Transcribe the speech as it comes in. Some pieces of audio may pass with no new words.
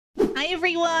Hi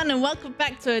everyone and welcome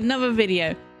back to another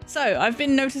video. So I've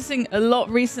been noticing a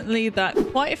lot recently that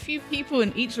quite a few people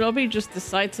in each lobby just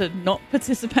decide to not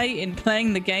participate in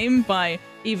playing the game by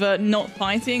either not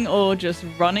fighting or just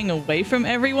running away from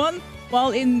everyone.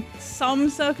 While in some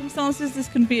circumstances this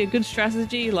can be a good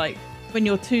strategy, like when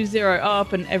you're 2-0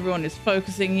 up and everyone is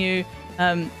focusing you.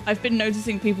 I've been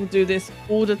noticing people do this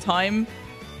all the time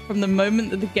from the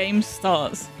moment that the game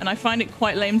starts, and I find it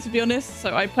quite lame, to be honest.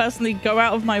 So I personally go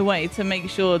out of my way to make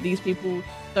sure these people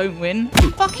don't win.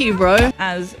 Fuck you, bro.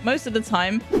 As most of the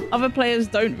time other players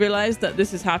don't realize that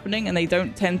this is happening and they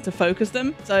don't tend to focus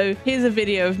them. So here's a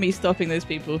video of me stopping those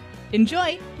people.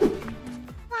 Enjoy.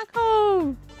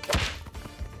 Marco.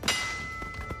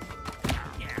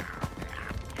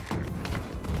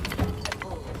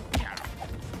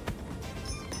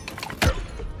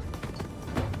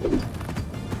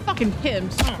 Fucking hit him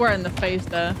square in the face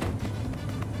there.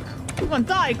 Come on,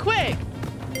 die quick.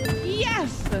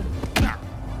 Yes.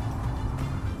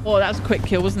 Oh, that was a quick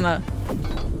kill, wasn't that?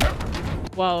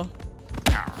 Wow.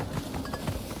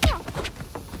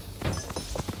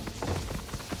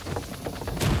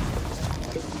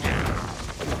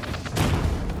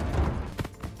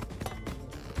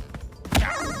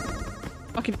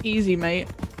 Fucking easy, mate.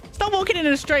 Stop walking in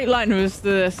a straight line with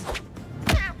this.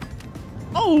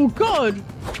 Oh, God.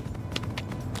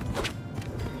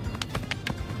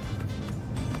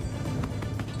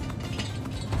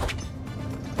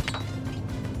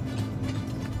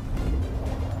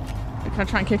 Can I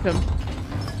try and kick him?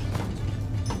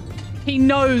 He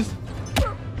knows.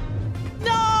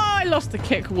 No, I lost the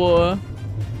kick war.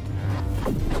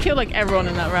 I killed like everyone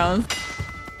in that round.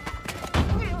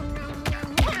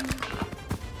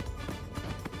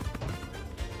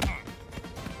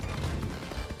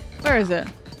 Where is it?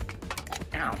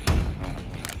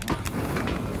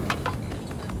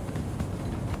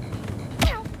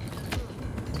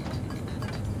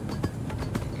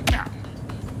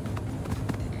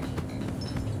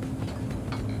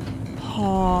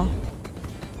 Oh.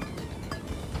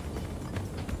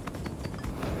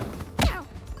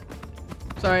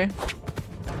 Sorry.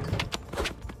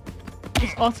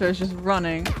 This otter is just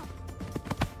running.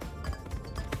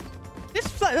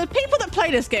 The people that play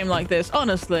this game like this,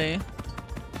 honestly.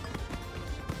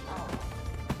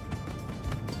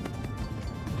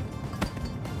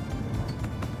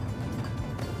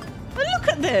 But look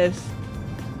at this.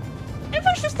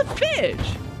 Everyone's just a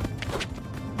bitch.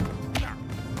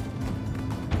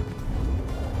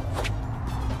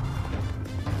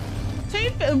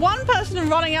 One person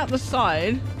running out the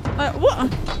side. What?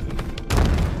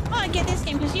 Oh, I get this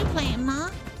game because you play it, Ma.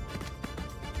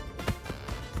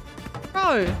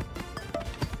 Bro.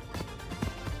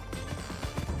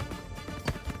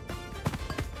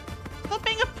 Stop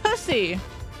being a pussy.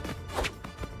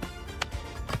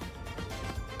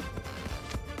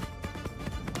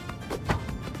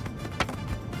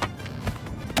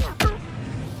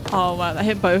 Oh, wow. That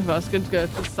hit both of us. Good,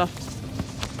 good. Good stuff.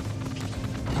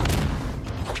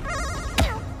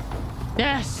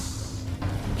 Yes!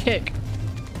 Kick.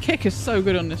 Kick is so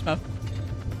good on this map.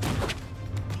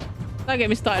 Don't get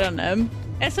me started on them.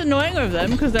 It's annoying with them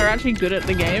because they're actually good at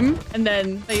the game. And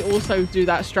then they also do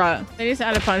that strat. They need to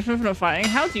add a punishment for not fighting.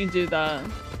 How do you do that?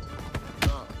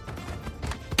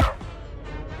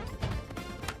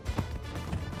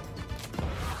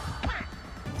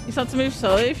 You start to move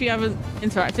slowly if you haven't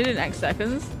interacted in X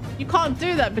seconds. You can't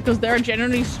do that because there are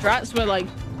generally strats where like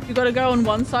you got to go on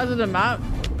one side of the map.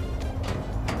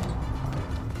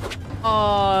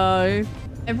 Oh,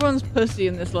 everyone's pussy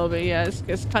in this lobby. Yeah,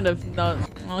 it's kind of nuts.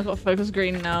 Oh, I got focus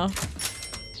green now.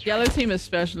 Yellow team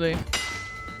especially.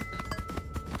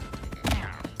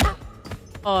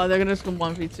 Oh, they're gonna just come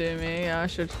 1v2 me. Yeah, I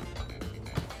should.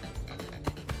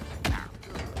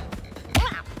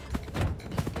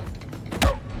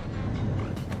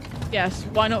 Yes,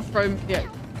 why not throw? Yeah,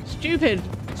 stupid,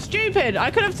 stupid.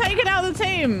 I could have taken out the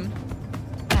team.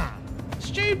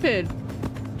 Stupid.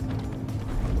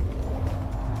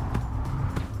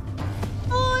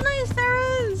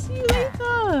 See you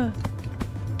later.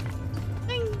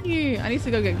 Thank you. I need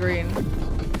to go get green.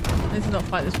 I need to not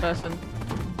fight this person.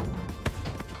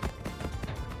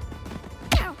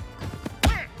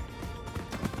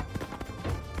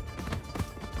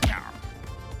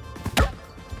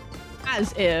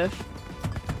 As if.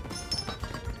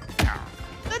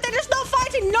 But they're just not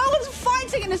fighting. No one's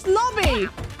fighting in this lobby.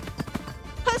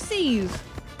 Pussies.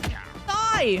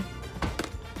 Die.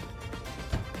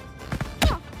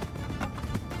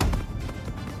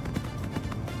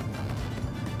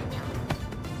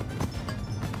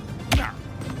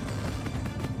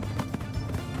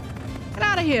 Get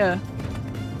out of here.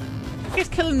 He's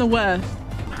killing the worst.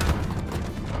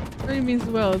 Really means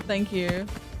the world. Thank you.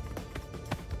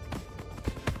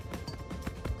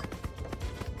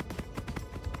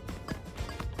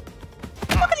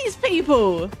 Look at these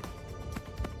people.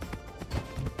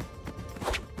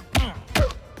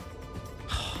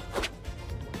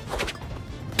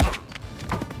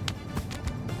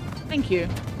 Thank you.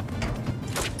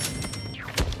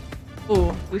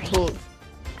 Oh, we talked.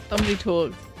 Somebody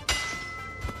talked.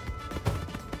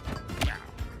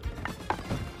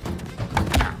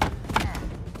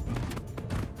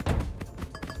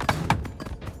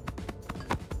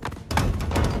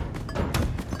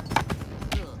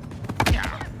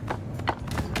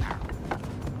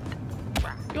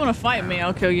 If you want to fight me,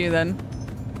 I'll kill you then.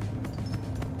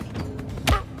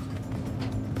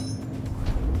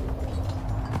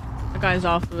 The guy's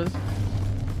afterwards.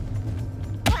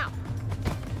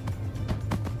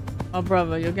 Oh,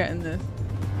 brother, you're getting this.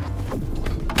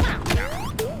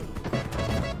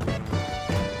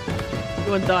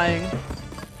 You're dying.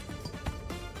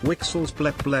 Wixels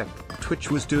blep blep.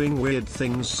 Twitch was doing weird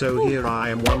things, so here I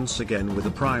am once again with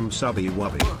a prime subby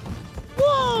wubby.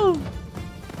 Whoa!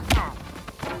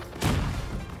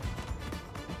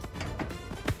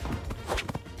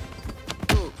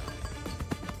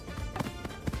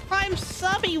 Prime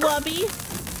subby wubby.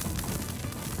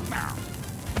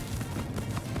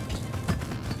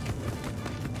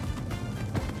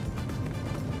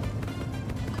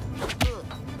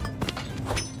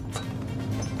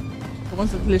 The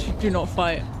ones that literally do not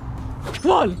fight.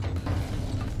 Come on!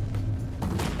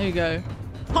 There you go.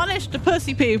 Punish the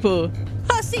pussy people!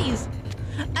 Pussies!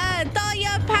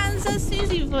 Daya Panzer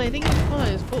Susie boy. I think it's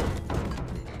fires. Oh.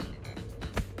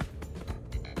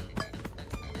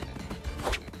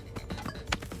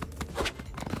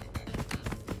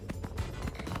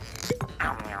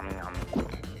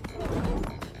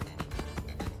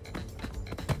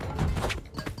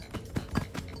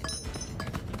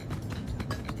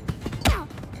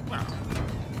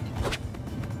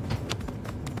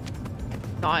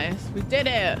 Nice, we did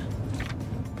it.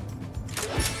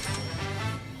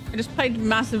 I just played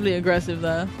massively aggressive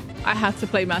there. I had to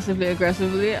play massively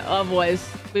aggressively, otherwise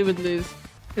we would lose.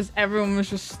 Because everyone was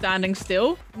just standing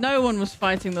still. No one was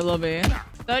fighting the lobby.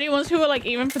 The only ones who were like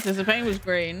even participating was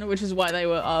green, which is why they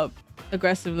were up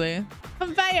aggressively.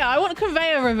 Conveyor! I want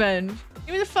conveyor revenge!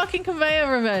 Give me the fucking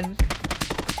conveyor revenge!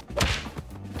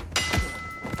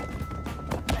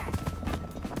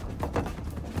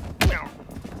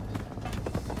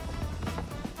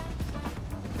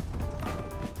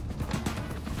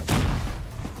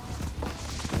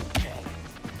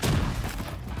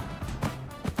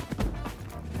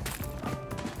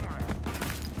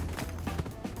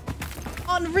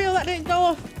 Unreal, that didn't go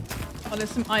off. Oh,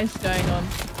 there's some ice going on.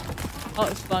 Oh,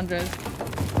 it's sponges.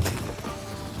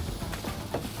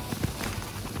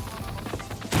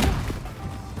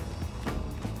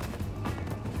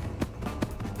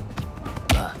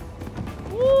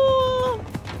 Woo!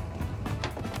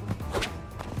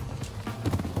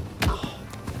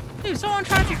 Dude, someone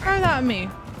tried to throw that at me.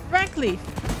 Directly.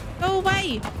 Go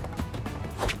away.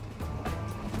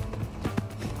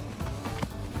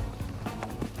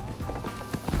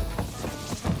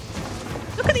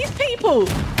 Look at these people!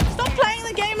 Stop playing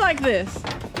the game like this!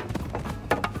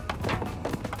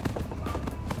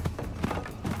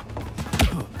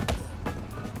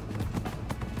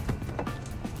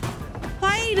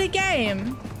 Play the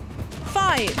game!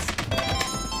 Fight!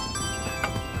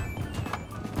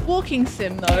 Walking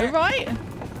sim though, right?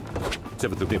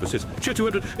 7th of nemesis. Share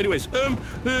 200. Anyways,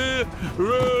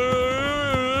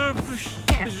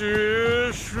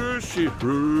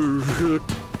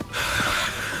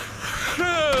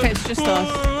 Okay, it's just us.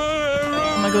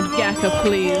 Oh my god, Gekka,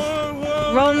 please.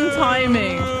 Wrong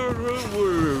timing.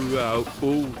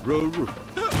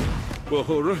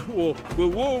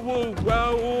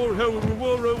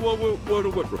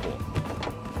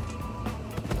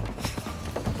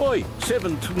 Oi,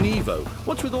 7 to Nevo.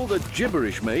 What's with all the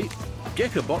gibberish, mate?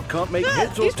 Gekka-bot can't make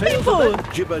heads or these tails people. of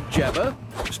that jibber jabber.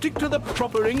 Stick to the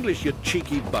proper English, you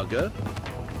cheeky bugger.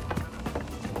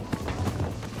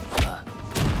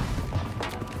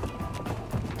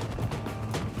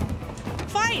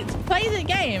 Fight! Play the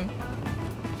game!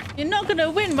 You're not gonna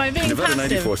win by being Nevada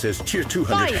passive. 94 says cheer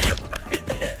 200. Fight!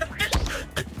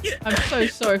 I'm so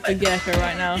sorry for Gekka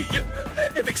right now.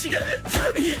 Vicksy.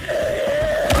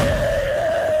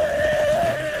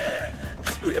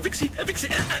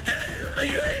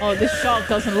 Oh, this shark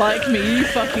doesn't like me. You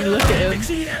fucking look at him.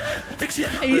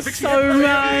 He's so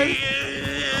mad.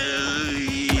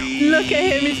 Look at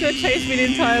him. He's gonna chase me the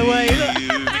entire way.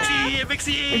 Give it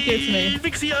to me. Give him.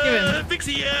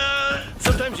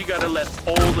 Sometimes you gotta let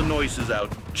all the noises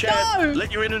out. Chad, No!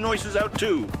 let your inner noises out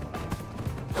too.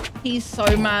 He's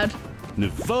so mad.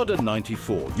 Nevada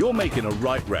 94, you're making a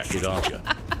right racket, aren't you?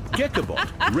 Gekabot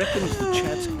reckons the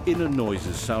Chad's inner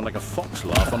noises sound like a fox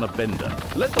laugh on a bender.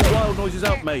 Let the wild noises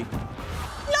out, mate.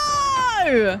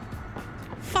 No!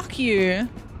 Fuck you.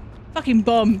 Fucking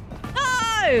bomb.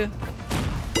 No!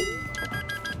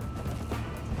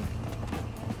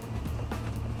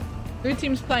 Blue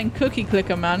team's playing cookie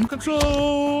clicker, man.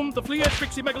 Consume the Fleash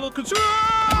Vicksy Megalo.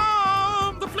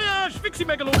 Consume the Fleash Vicksy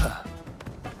Megalo.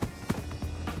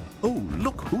 Oh,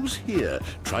 look who's here,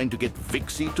 trying to get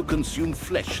Vicksy to consume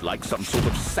flesh like some sort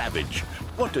of savage.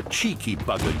 What a cheeky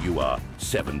bugger you are,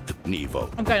 7th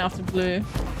Nevo. I'm going after blue.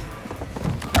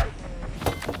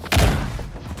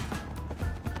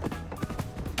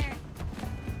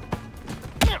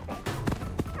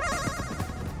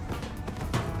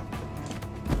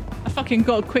 I fucking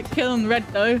got a quick kill on red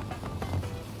though.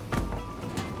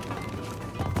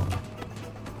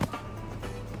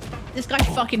 This guy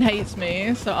fucking hates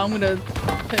me, so I'm gonna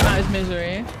put him out of his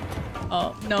misery.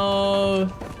 Oh, no.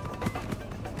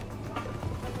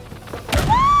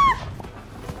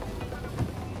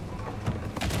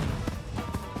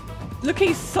 Look,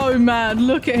 he's so mad.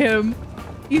 Look at him.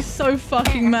 He's so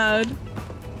fucking mad.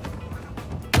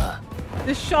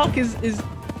 This shark is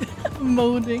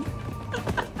molding.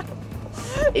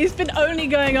 He's been only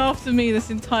going after me this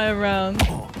entire round.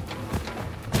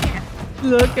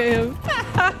 Look at him.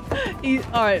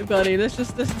 All right, buddy. Let's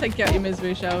take you out your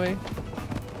misery, shall we?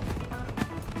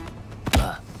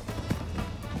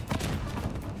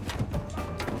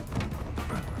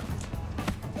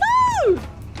 No,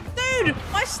 dude,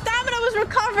 my stamina was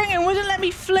recovering and wouldn't let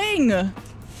me fling.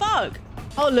 Fuck.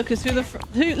 Oh, look, it's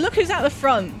look who's at the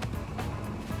front.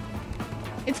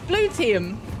 It's blue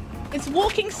team. It's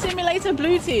walking simulator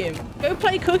blue team. Go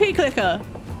play cookie clicker.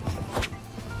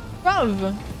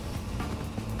 Bruv.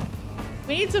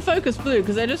 We need to focus blue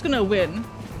because they're just gonna win.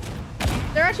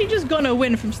 They're actually just gonna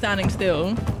win from standing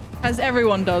still. As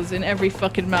everyone does in every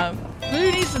fucking map.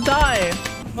 Blue needs to die.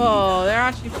 Oh, they're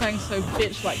actually playing so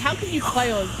bitch-like. How can you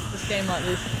play on this game like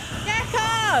this?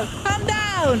 Gekka! Calm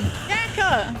down!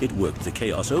 Gekka! It worked. The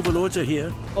Chaos Overlords are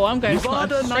here. Oh, I'm going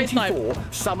Nevada snipe. 94,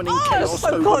 summoning Oh, Chaos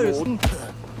so close. Overlord.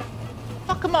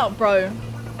 Fuck him up, bro.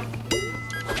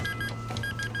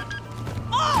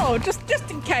 Oh,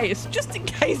 just in case. Just in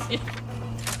case.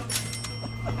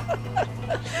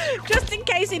 Just in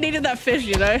case he needed that fish,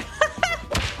 you know.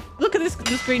 Look at this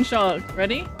green shark.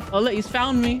 Ready? Oh, look, he's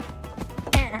found me.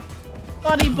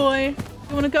 Buddy boy.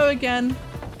 You want to go again?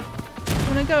 You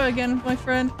want to go again, my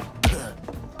friend?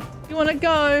 You want to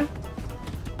go?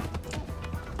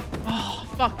 Oh,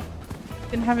 fuck.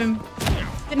 Didn't have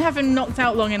him knocked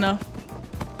out long enough.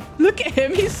 Look at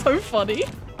him. He's so funny.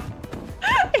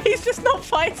 He's just not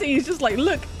fighting. He's just like,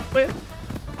 look.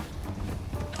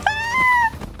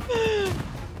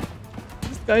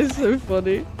 This guy's so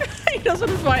funny. He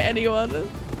doesn't fight anyone.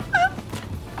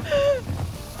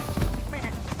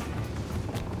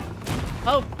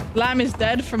 Oh, Lamb is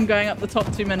dead from going up the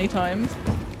top too many times.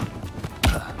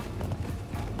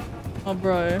 Oh,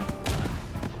 bro.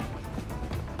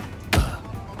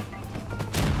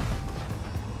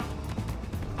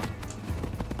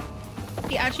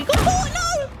 He actually got caught.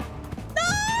 No!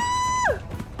 No!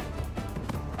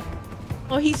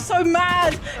 Oh, he's so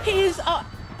mad. He is up.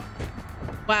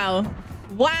 Wow.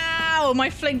 Wow. My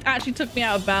fling actually took me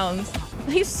out of bounds.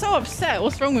 He's so upset.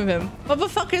 What's wrong with him?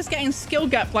 Motherfucker's getting skill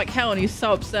gapped like hell and he's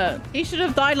so upset. He should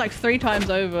have died like 3 times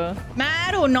over.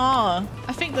 Mad or nah?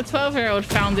 I think the 12-year-old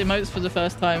found emotes for the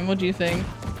first time. What do you think?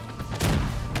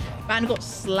 Man got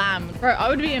slammed. Bro, I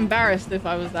would be embarrassed if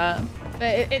I was that.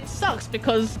 But it sucks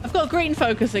because I've got green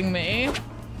focusing me.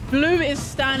 Blue is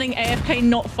standing AFK,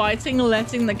 not fighting,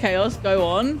 letting the chaos go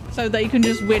on so they can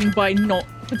just win by not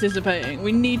participating.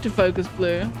 We need to focus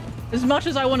blue. As much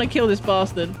as I want to kill this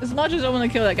bastard, as much as I want to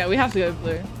kill that guy, we have to go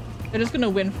blue. They're just going to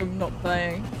win from not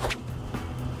playing.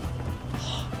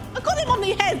 I got him on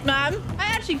the head, man. I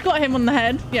actually got him on the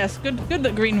head. Yes, good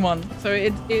that green won. So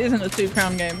it isn't a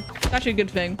 2-crown game. It's actually a good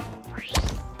thing.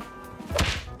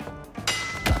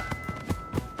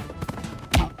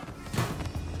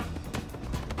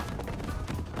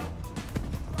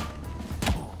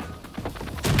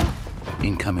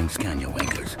 Incoming scan your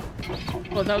wankers.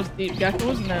 Well, that was deep Gekka,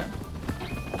 wasn't it?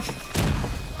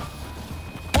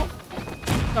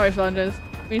 Sorry, Flanders.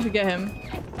 We need to get him.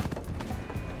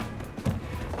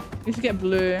 We need to get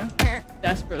blue.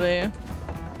 Desperately.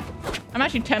 I'm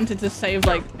actually tempted to save,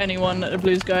 like, anyone that the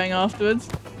blue's going afterwards.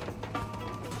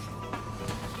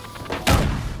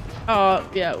 Oh,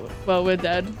 yeah. Well, we're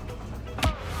dead.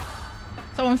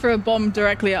 Someone threw a bomb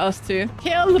directly at us too.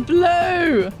 Kill the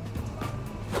blue!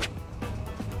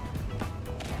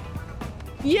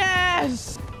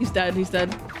 Yes! He's dead, he's dead.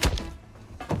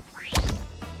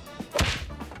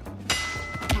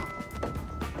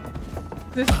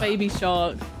 This baby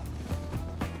shark.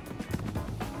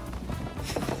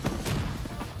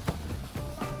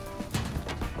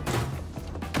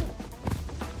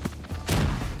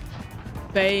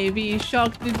 Baby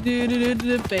shark, do do do do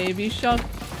do, baby shark.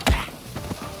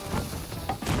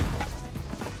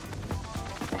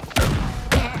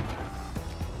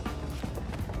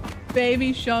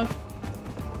 Baby shark.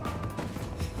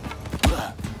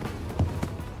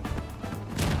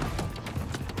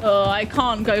 Oh, I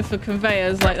can't go for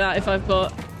conveyors like that if I've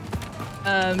got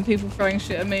people throwing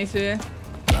shit at me too.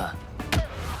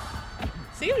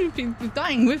 See, you're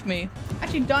dying with me.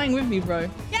 Actually dying with me, bro.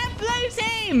 Yeah, blue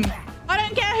team! I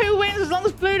don't care who wins as long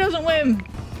as blue doesn't win.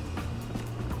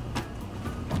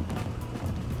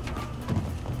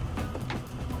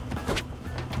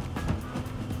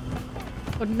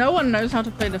 But no one knows how to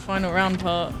play the final round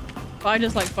part. But I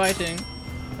just like fighting.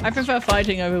 I prefer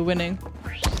fighting over winning.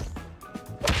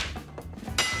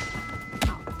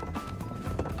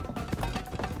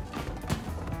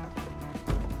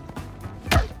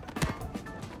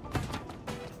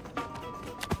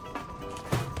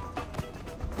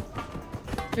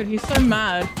 Dude, he's so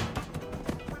mad.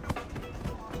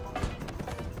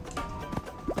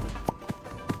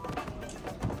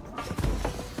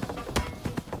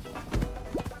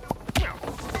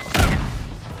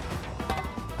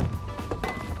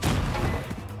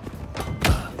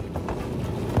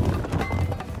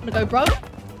 Wanna go, bro?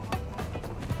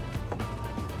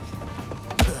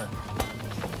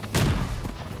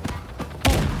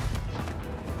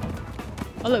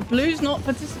 Oh look, blue's not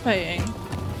participating.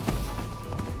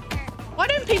 Why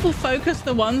don't people focus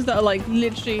the ones that are like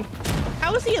literally...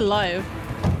 How is he alive?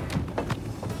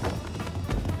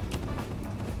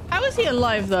 How is he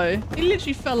alive though? He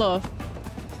literally fell off.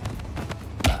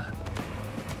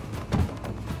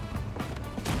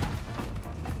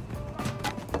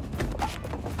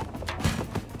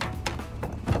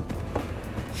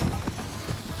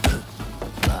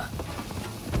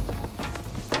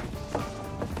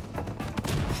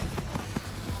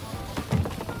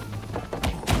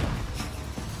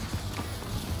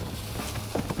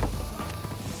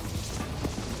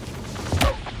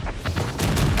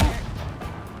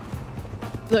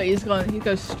 Look, he's gone. He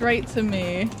goes straight to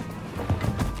me.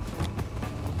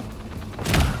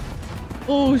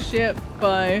 Oh shit!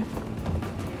 Bye.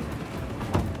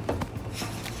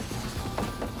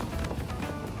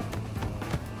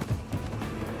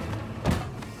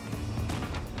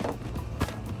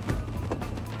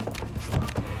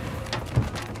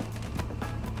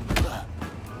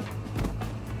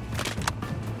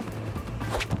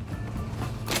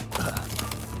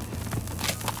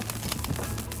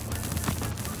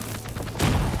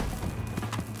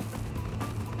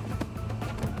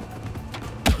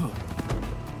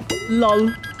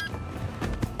 Lol.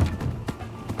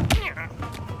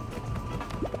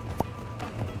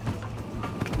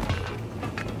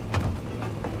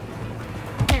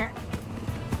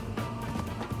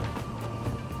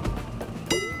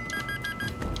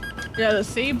 Yeah, let's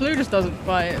see. Blue just doesn't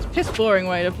fight. It's a piss boring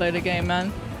way to play the game,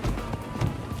 man.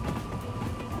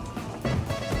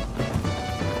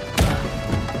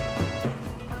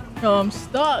 Oh, I'm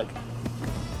stuck.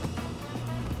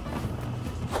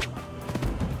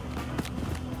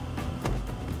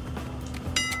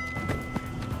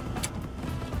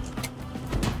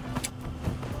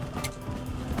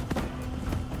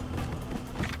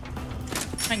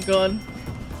 Thank God.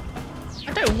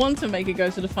 I don't want to make it go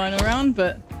to the final round,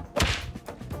 but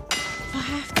I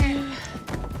have to.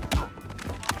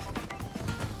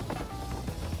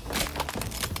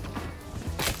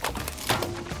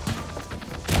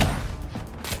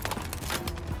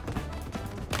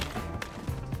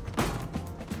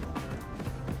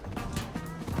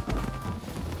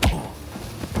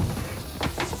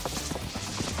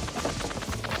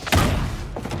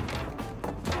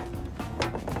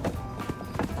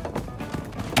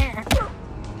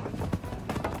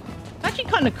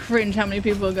 Kind of cringe how many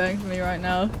people are going for me right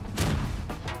now.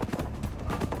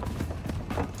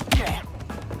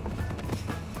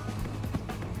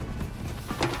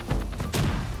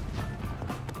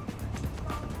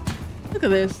 Look at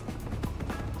this.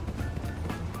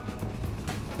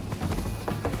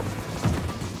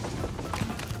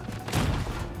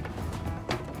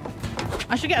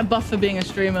 I should get a buff for being a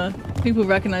streamer. People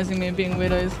recognizing me and being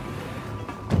weirdos.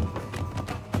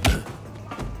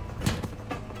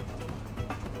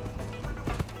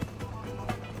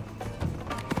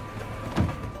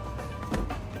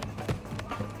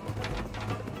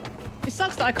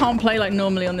 sucks that I can't play like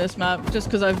normally on this map just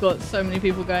because I've got so many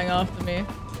people going after me.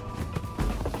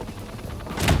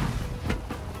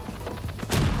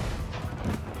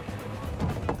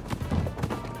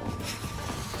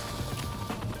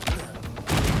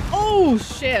 Oh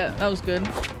shit, that was good.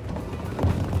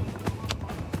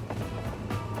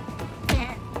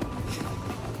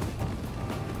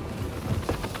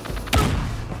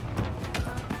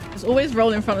 Just always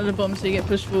roll in front of the bomb so you get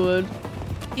pushed forward.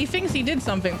 He thinks he did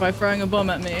something by throwing a bomb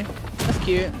at me. That's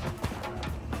cute.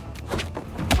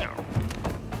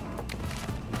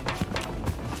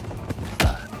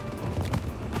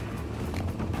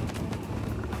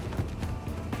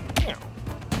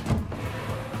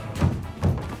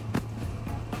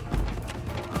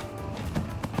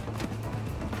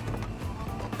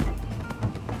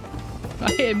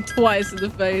 I hit him twice in the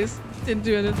face. Didn't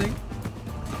do anything.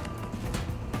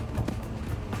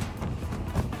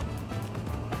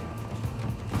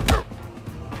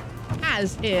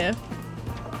 As if.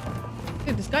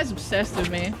 Dude, this guy's obsessed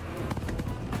with me.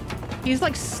 He's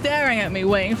like staring at me,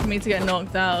 waiting for me to get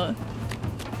knocked out.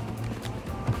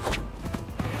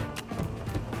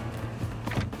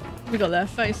 We got there,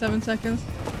 37 seconds.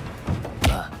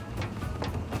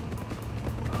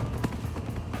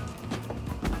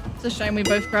 It's a shame we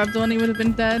both grabbed on, he would have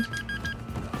been dead.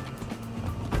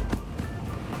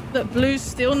 Look, Blue's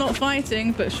still not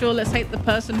fighting, but sure, let's hate the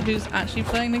person who's actually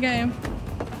playing the game.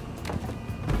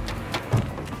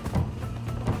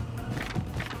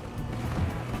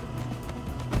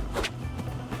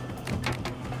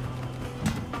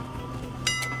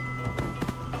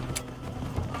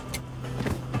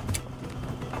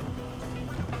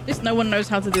 At least no one knows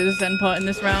how to do the Zen part in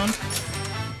this round.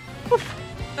 Oof,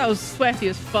 that was sweaty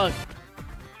as fuck.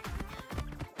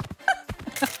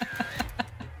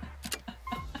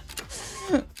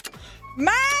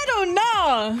 Mad or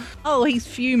nah? Oh, he's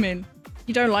fuming.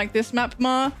 You don't like this map,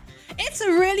 Ma? It's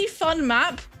a really fun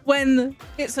map when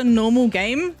it's a normal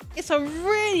game. It's a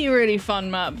really, really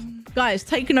fun map. Guys,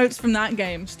 take notes from that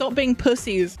game. Stop being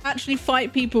pussies. Actually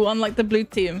fight people unlike the blue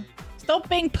team. Stop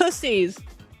being pussies.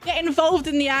 Get involved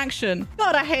in the action.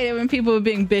 God, I hate it when people are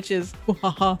being bitches.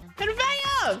 Conveyor!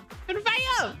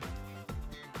 Conveyor!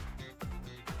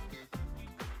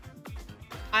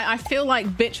 I feel like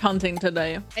bitch hunting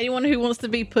today. Anyone who wants to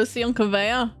be pussy on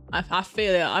conveyor? I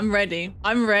feel it. I'm ready.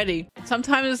 I'm ready.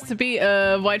 Sometimes to be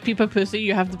a white people pussy,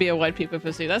 you have to be a white people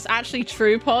pussy. That's actually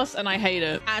true, Poss, and I hate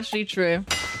it. Actually true.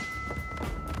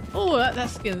 Oh, that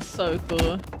skin's so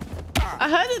cool. I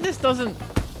heard that this doesn't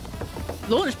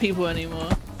launch people anymore.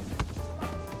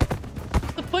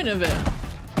 What's the point of it?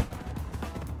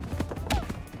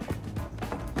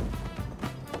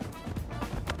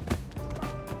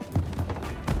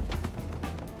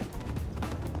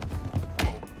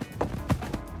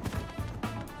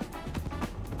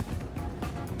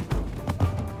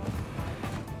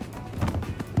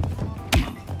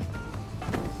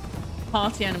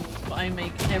 Party animals, but I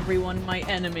make everyone my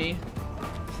enemy.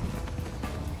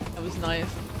 That was nice.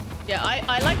 Yeah,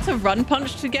 I like to run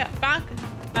punch to get back.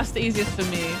 That's the easiest for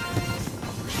me.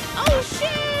 Oh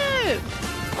shit!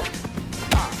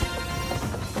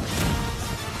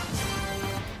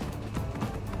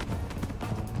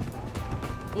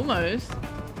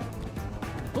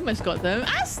 Almost got them.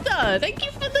 Asta, thank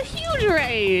you for the huge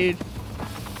raid.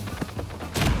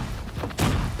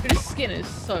 This skin is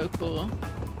so cool.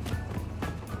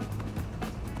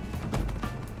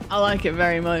 I like it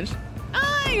very much.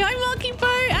 Hi, I'm Marky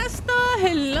Boy, Asta,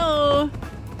 hello.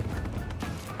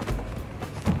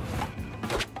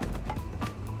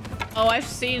 Oh, I've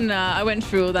seen that. I went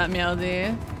through all that,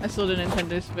 Meowdy. I saw the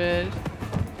Nintendo Switch.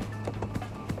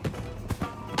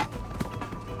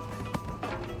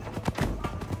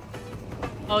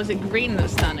 Oh, is it Green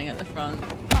that's standing at the front?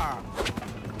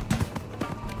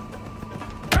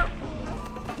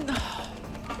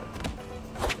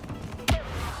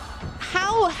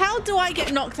 How do I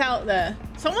get knocked out there?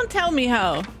 Someone tell me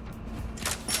how.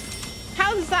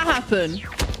 How does that happen?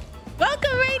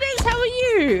 Welcome, Raiders. How are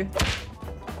you?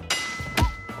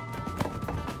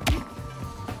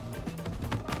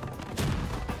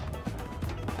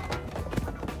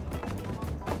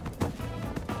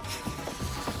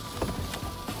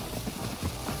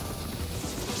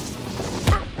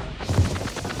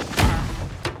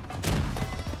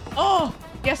 Oh,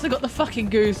 yes, I got the fucking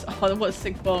goose. Oh, what a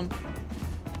sick bomb.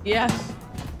 Yes.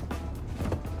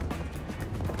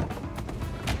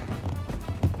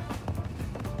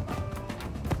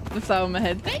 The flower on my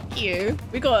head. Thank you.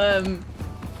 We got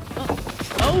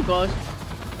oh gosh.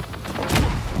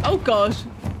 Oh gosh.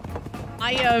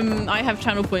 I have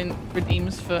channel point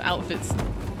redeems for outfits.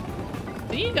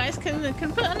 So you guys can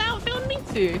put an outfit on me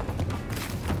too.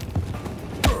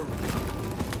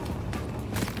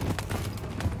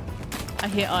 I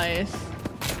hear ice.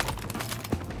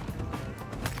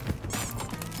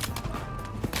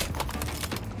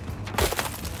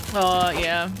 Oh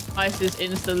yeah, ice is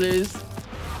insta lose.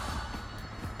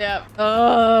 Yeah.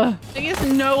 I guess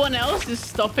no one else is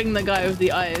stopping the guy with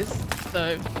the ice.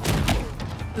 So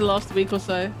the last week or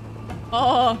so.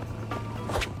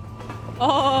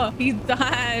 Oh, he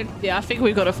died. Yeah, I think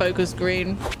we got to focus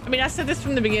green. I mean, I said this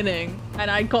from the beginning,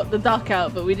 and I got the duck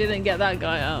out, but we didn't get that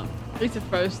guy out. We need to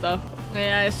throw stuff.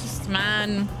 Yeah, it's just,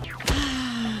 man.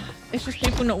 It's just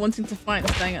people not wanting to fight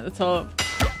and staying at the top.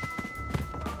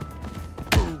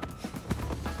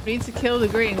 We need to kill the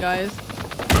green, guys.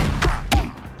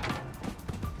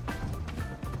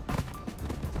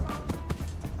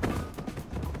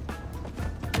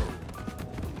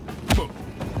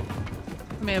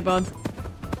 Come here, bud.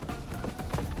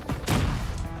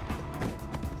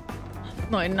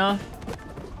 Not enough.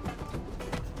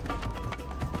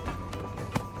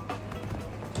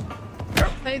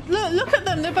 Hey, look at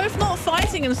them. They're both not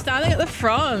fighting and standing at the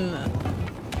front.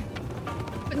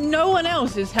 But no one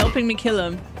else is helping me kill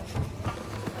them.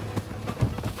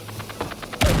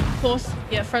 Of course,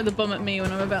 yeah, throw the bomb at me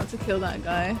when I'm about to kill that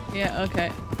guy. Yeah,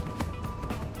 okay.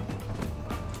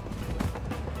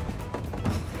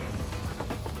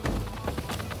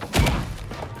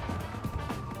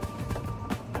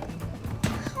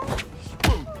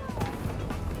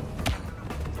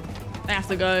 I have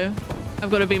to go. I've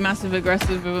got to be massive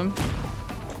aggressive with them.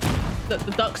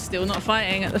 The duck's still not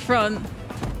fighting at the front.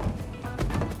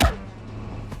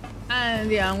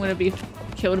 And yeah, I'm going to be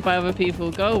killed by other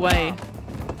people. Go away.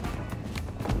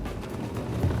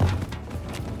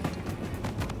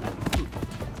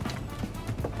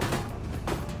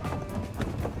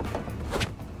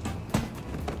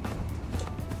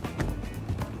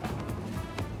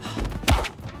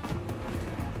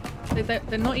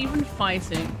 They're not even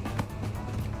fighting.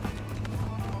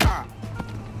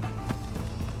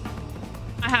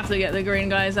 I have to get the green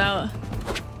guys out.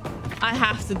 I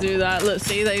have to do that. Look,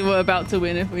 see, they were about to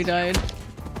win if we died.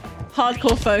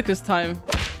 Hardcore focus time.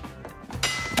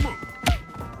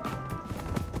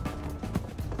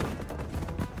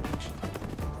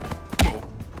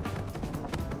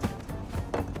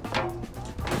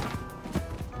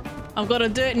 I've got to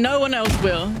do it. No one else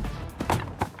will.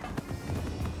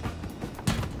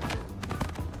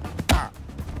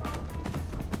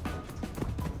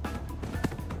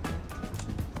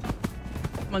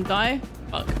 Come on, die.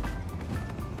 Fuck.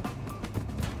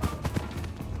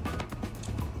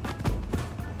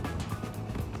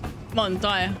 Come on,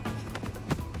 die.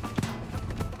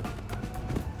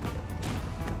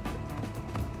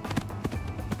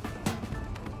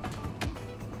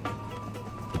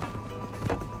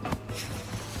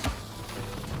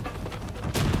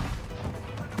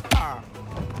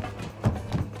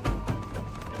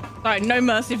 Alright, no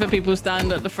mercy for people who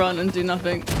stand at the front and do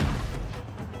nothing.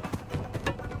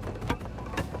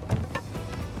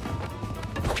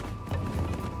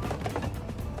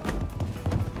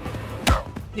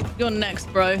 You're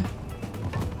next, bro.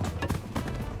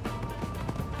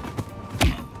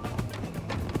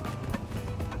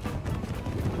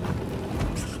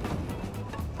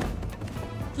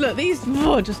 Look, these...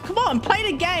 Oh, just come on,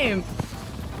 play the game.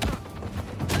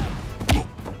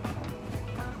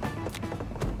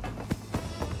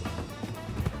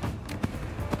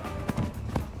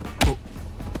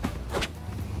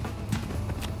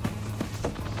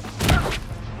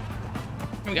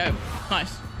 Here we go.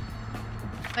 Nice.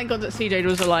 Thank God that CJ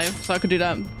was alive, so I could do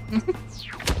that.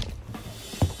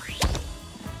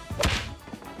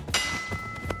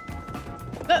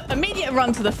 Look, immediate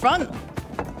run to the front.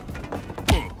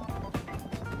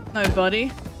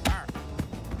 Nobody.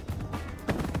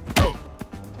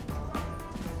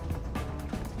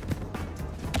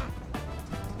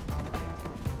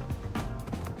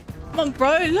 Come on,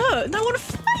 bro. Look, no one to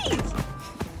fight.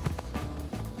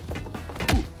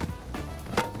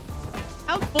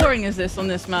 How boring is this on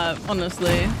this map,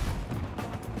 honestly?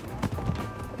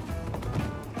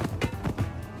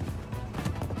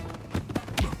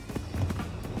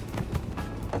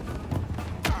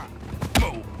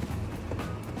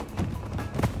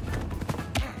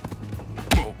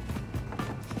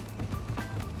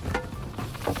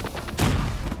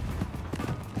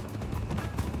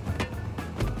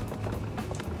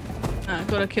 Ah,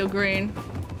 gotta kill green.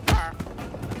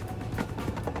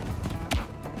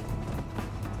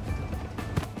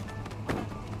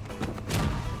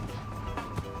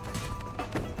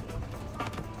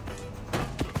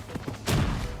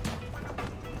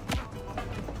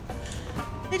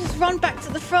 just run back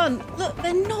to the front. Look,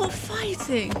 they're not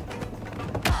fighting.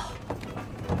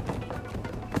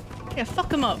 Yeah, fuck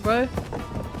them up, bro.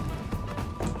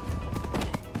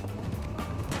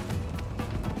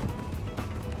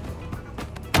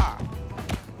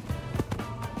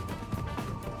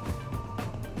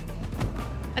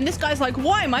 And this guy's like,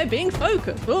 why am I being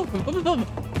focused?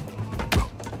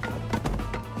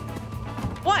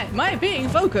 Why am I being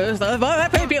focused?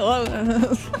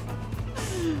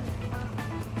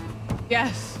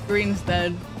 Yes, green's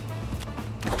dead.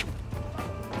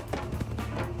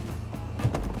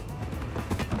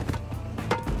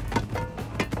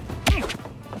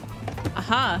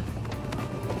 Aha.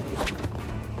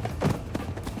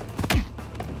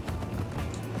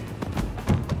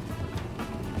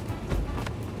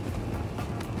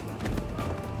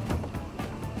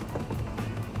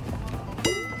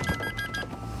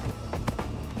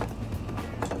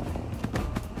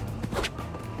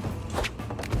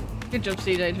 Good job,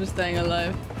 CJ, for staying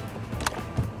alive.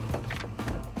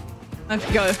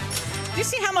 Okay, go. Do you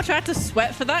see how much I had to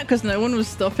sweat for that? Because no one was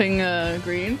stopping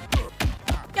green.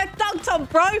 Get dunked on,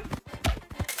 bro!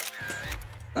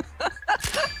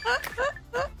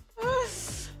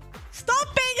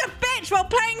 Stop being a bitch while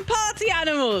playing party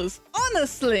animals!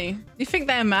 Honestly. You think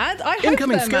they're mad? I hope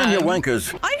Incoming they're scan, mad. you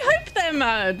wankers. I hope they're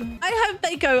mad. I hope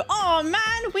they go, oh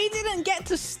man, we didn't get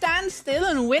to stand still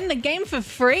and win the game for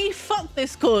free. Fuck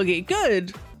this corgi.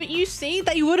 Good. But you see,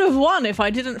 they would have won if I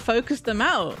didn't focus them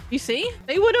out. You see?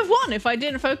 They would have won if I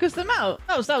didn't focus them out.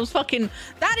 That was fucking...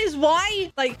 That is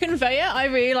why, like, Conveyor, I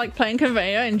really like playing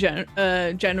Conveyor in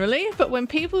generally. But when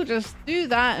people just do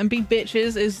that and be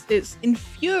bitches, it's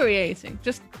infuriating.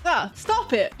 Just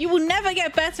stop it. You will never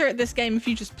get better at this game if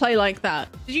you just play like that.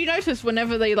 Did you notice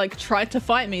whenever they, like, tried to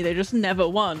fight me, they just never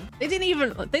won? They didn't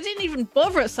even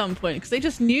bother at some point because they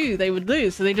just knew they would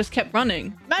lose. So they just kept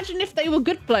running. Imagine if they were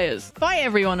good players. Fight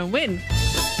everyone and win.